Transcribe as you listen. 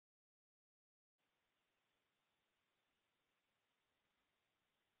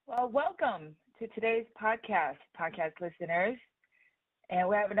Well, welcome to today's podcast listeners. And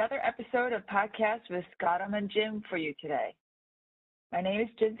we have another episode of Podcast with Gautam and Jim for you today. My name is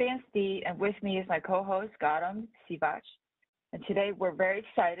Jim Vanstee, and with me is my co-host, Gautam Siwach. And today we're very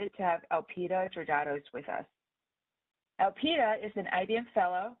excited to have Elpida Tzortzatos with us. Elpida is an IBM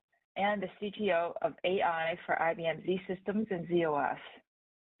Fellow and the CTO of AI for IBM zSystems and ZOS.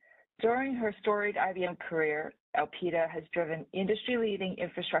 During her storied IBM career, Elpida has driven industry-leading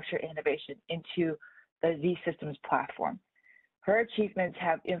infrastructure innovation into the zSystems platform. Her achievements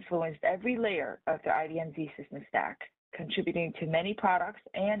have influenced every layer of the IBM zSystems stack, contributing to many products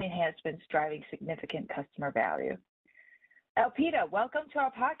and enhancements driving significant customer value. Elpida, welcome to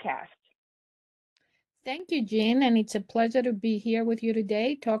our podcast. Thank you, Jean, and it's a pleasure to be here with you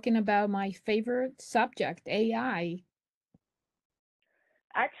today talking about my favorite subject, AI.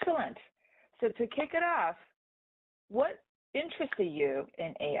 Excellent. So to kick it off, what interested you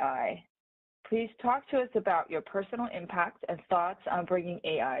in AI? Please talk to us about your personal impact and thoughts on bringing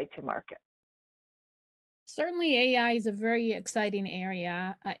AI to market. Certainly, AI is a very exciting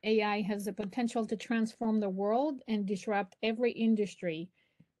area. AI has the potential to transform the world and disrupt every industry.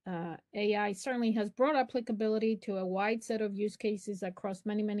 AI certainly has broad applicability to a wide set of use cases across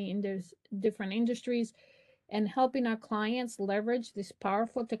many different industries, and helping our clients leverage this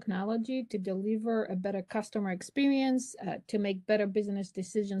powerful technology to deliver a better customer experience, to make better business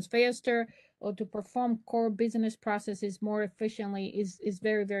decisions faster, or to perform core business processes more efficiently is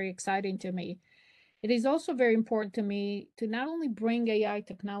very, very exciting to me. It is also very important to me to not only bring AI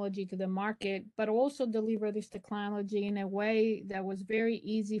technology to the market, but also deliver this technology in a way that was very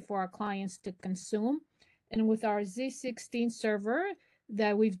easy for our clients to consume. And with our z16 server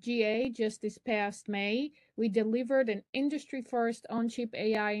that we've GA just this past May, we delivered an industry-first on-chip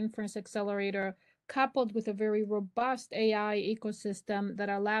AI inference accelerator coupled with a very robust AI ecosystem that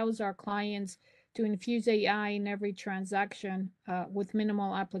allows our clients to infuse AI in every transaction with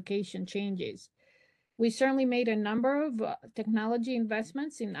minimal application changes. We certainly made a number of technology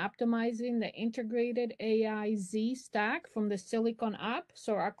investments in optimizing the integrated AI Z stack from the silicon up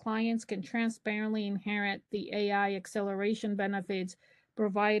so our clients can transparently inherit the AI acceleration benefits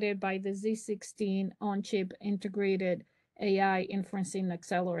provided by the z16 on-chip integrated AI inferencing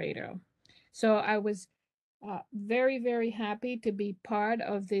accelerator. So I was very, very happy to be part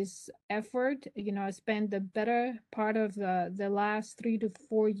of this effort. I spent the better part of the last 3 to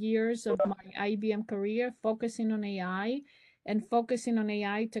 4 years of my IBM career focusing on AI and focusing on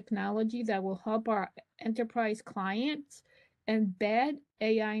AI technology that will help our enterprise clients embed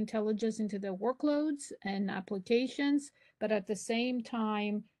AI intelligence into their workloads and applications, but at the same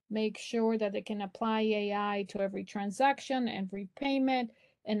time, make sure that they can apply AI to every transaction, every payment,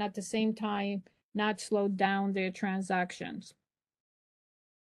 and at the same time, not slow down their transactions.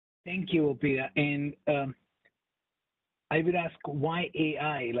 Thank you, Elpida. And I would ask, why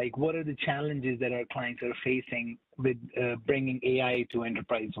AI? Like, what are the challenges that our clients are facing with bringing AI to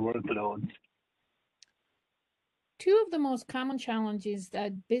enterprise workloads? Two of the most common challenges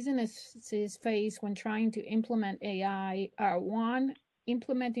that businesses face when trying to implement AI are one,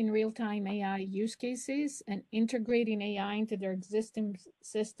 implementing real-time AI use cases and integrating AI into their existing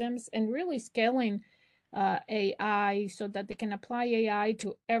systems and really scaling AI so that they can apply AI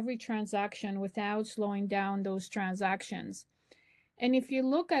to every transaction without slowing down those transactions. And if you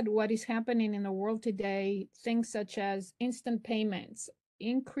look at what is happening in the world today, things such as instant payments,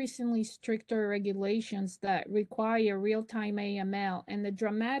 increasingly stricter regulations that require real-time AML, and the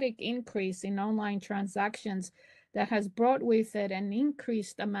dramatic increase in online transactions that has brought with it an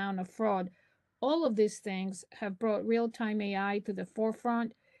increased amount of fraud. All of these things have brought real-time AI to the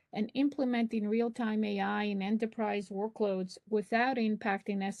forefront, and implementing real-time AI in enterprise workloads without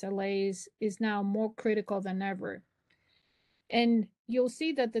impacting SLAs is now more critical than ever. And you'll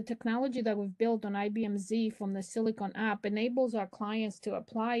see that the technology that we've built on IBM Z from the Silicon app enables our clients to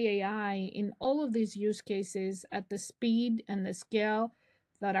apply AI in all of these use cases at the speed and the scale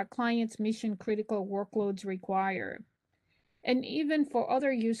that our clients' mission critical workloads require. And even for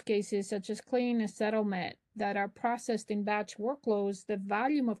other use cases, such as clearing a settlement that are processed in batch workloads, the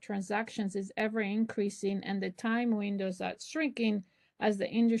volume of transactions is ever increasing and the time windows are shrinking as the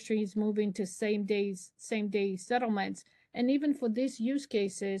industry is moving to same day settlements. And even for these use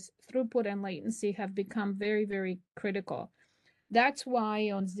cases, throughput and latency have become very, very critical. That's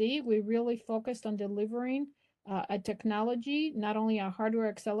why on Z, we really focused on delivering a technology, not only a hardware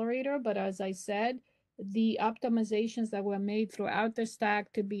accelerator, but as I said, the optimizations that were made throughout the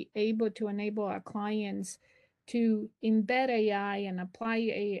stack to be able to enable our clients to embed AI and apply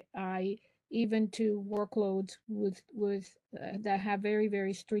AI even to workloads with that have very,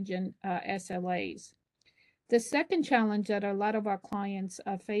 very stringent SLAs. The second challenge that a lot of our clients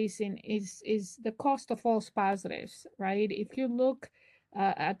are facing is the cost of false positives, right? If you look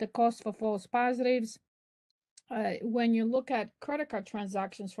at the cost for false positives, when you look at credit card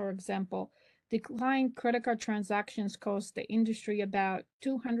transactions, for example, declined credit card transactions cost the industry about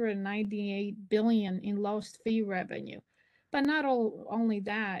 298 billion in lost fee revenue. But not only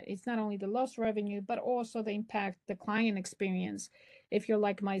that, it's not only the lost revenue, but also the impact the client experience. If you're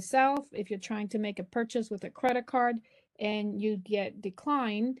like myself, if you're trying to make a purchase with a credit card and you get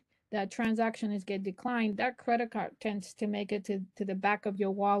declined, that transaction is get declined, that credit card tends to make it to the back of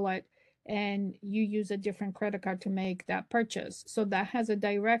your wallet and you use a different credit card to make that purchase. So that has a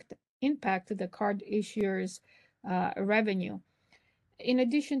direct impact to the card issuer's revenue. In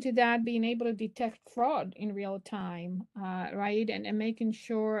addition to that, being able to detect fraud in real time, right? And making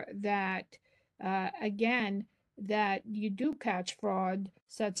sure that, again, that you do catch fraud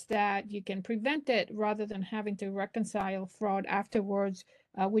such that you can prevent it rather than having to reconcile fraud afterwards,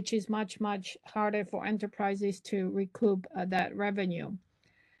 which is much, much harder for enterprises to recoup that revenue.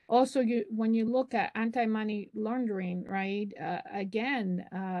 Also, when you look at anti-money laundering, right? Again,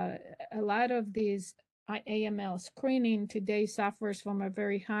 a lot of these AML screening today suffers from a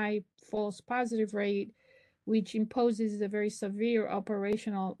very high false positive rate, which imposes a very severe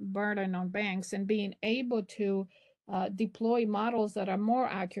operational burden on banks. And being able to deploy models that are more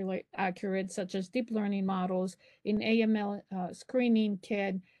accurate, such as deep learning models in AML screening,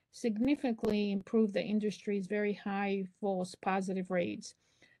 can significantly improve the industry's very high false positive rates.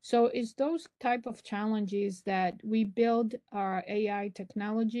 So it's those type of challenges that we build our AI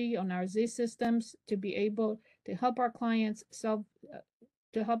technology on our zSystems to be able to help our clients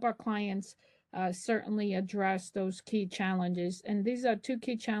certainly address those key challenges. And these are two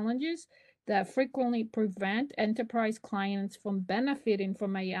key challenges that frequently prevent enterprise clients from benefiting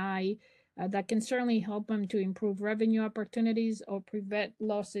from AI that can certainly help them to improve revenue opportunities or prevent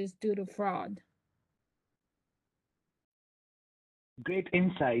losses due to fraud. Great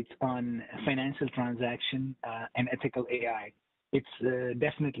insights on financial transaction and ethical AI. It's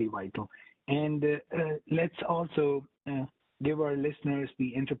definitely vital. And let's also give our listeners,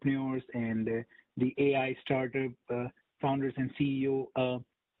 the entrepreneurs and the AI startup founders and CEO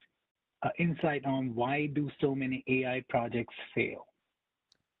insight on why do so many AI projects fail?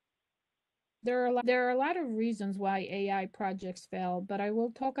 There are a lot of reasons why AI projects fail, but I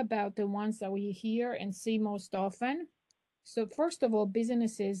will talk about the ones that we hear and see most often. So first of all,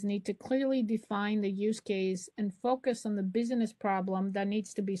 businesses need to clearly define the use case and focus on the business problem that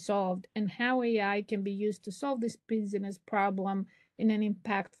needs to be solved and how AI can be used to solve this business problem in an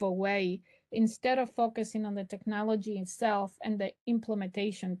impactful way, instead of focusing on the technology itself and the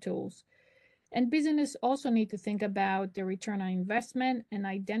implementation tools. And business also need to think about the return on investment and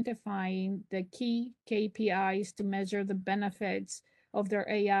identifying the key KPIs to measure the benefits of their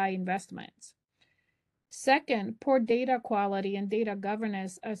AI investments. Second, poor data quality and data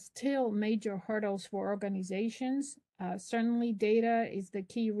governance are still major hurdles for organizations. Certainly, data is the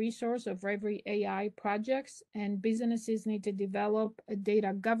key resource of every AI projects, and businesses need to develop a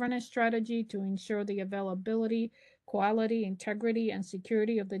data governance strategy to ensure the availability, quality, integrity, and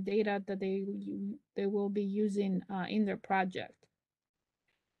security of the data that they will be using in their project.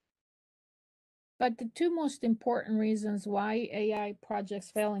 But the two most important reasons why AI projects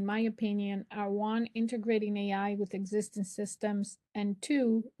fail, in my opinion, are one, integrating AI with existing systems, and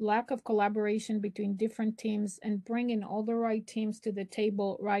two, lack of collaboration between different teams and bringing all the right teams to the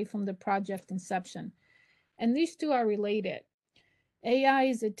table right from the project inception. And these two are related. AI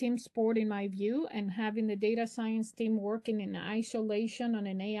is a team sport in my view, and having the data science team working in isolation on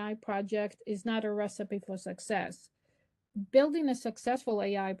an AI project is not a recipe for success. Building a successful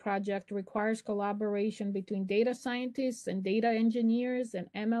AI project requires collaboration between data scientists and data engineers and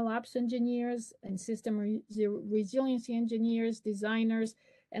MLOps engineers and system resiliency engineers, designers,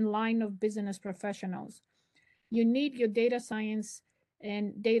 and line of business professionals. You need your data science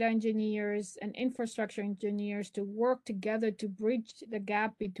and data engineers and infrastructure engineers to work together to bridge the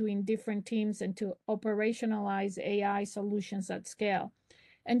gap between different teams and to operationalize AI solutions at scale.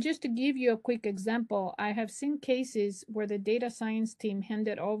 And just to give you a quick example, I have seen cases where the data science team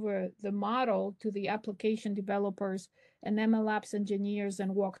handed over the model to the application developers and MLOps engineers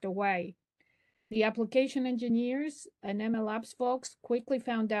and walked away. The application engineers and MLOps folks quickly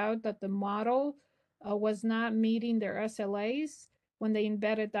found out that the model was not meeting their SLAs. When they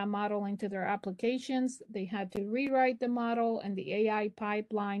embedded that model into their applications, they had to rewrite the model and the AI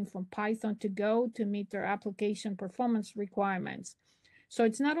pipeline from Python to Go to meet their application performance requirements. So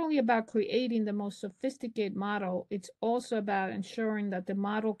it's not only about creating the most sophisticated model, it's also about ensuring that the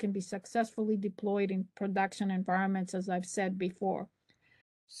model can be successfully deployed in production environments, as I've said before.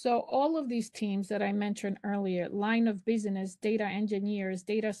 So all of these teams that I mentioned earlier, line of business, data engineers,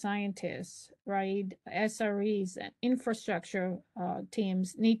 data scientists, right, SREs, and infrastructure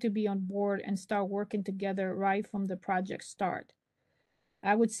teams need to be on board and start working together right from the project start.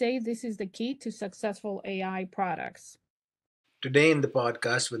 I would say this is the key to successful AI products. Today in the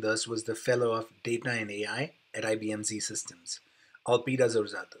podcast with us was the Fellow of Data and AI at IBM zSystems, Elpida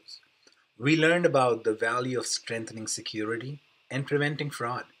Tzortzatos. We learned about the value of strengthening security and preventing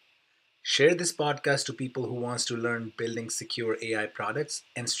fraud. Share this podcast to people who wants to learn building secure AI products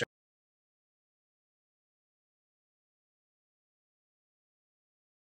and